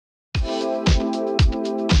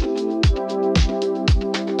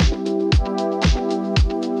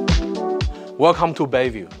Welcome to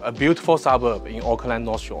Bayview, a beautiful suburb in Auckland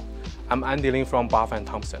North Shore. I'm Andy Ling from Barfoot and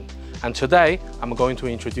Thompson, and today I'm going to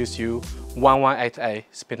introduce you 118A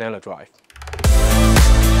Spinella Drive.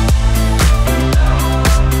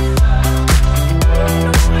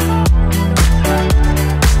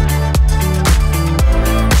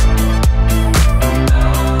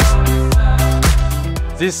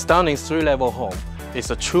 This stunning three-level home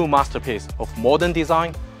is a true masterpiece of modern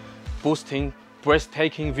design, boasting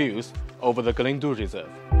breathtaking views over the Glenfield Reserve.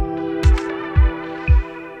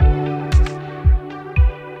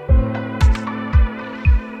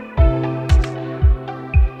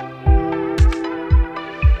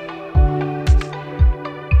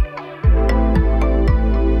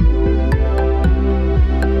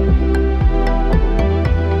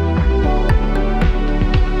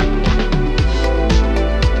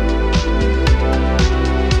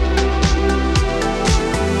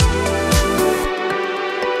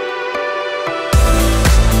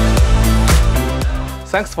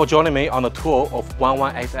 Thanks for joining me on a tour of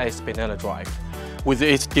 118A Spinella Drive. With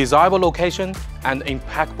its desirable location and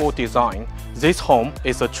impeccable design, this home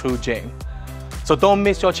is a true gem. So don't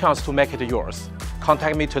miss your chance to make it yours.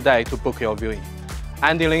 Contact me today to book your viewing.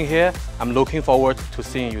 Andy Ling here. I'm looking forward to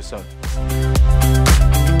seeing you soon.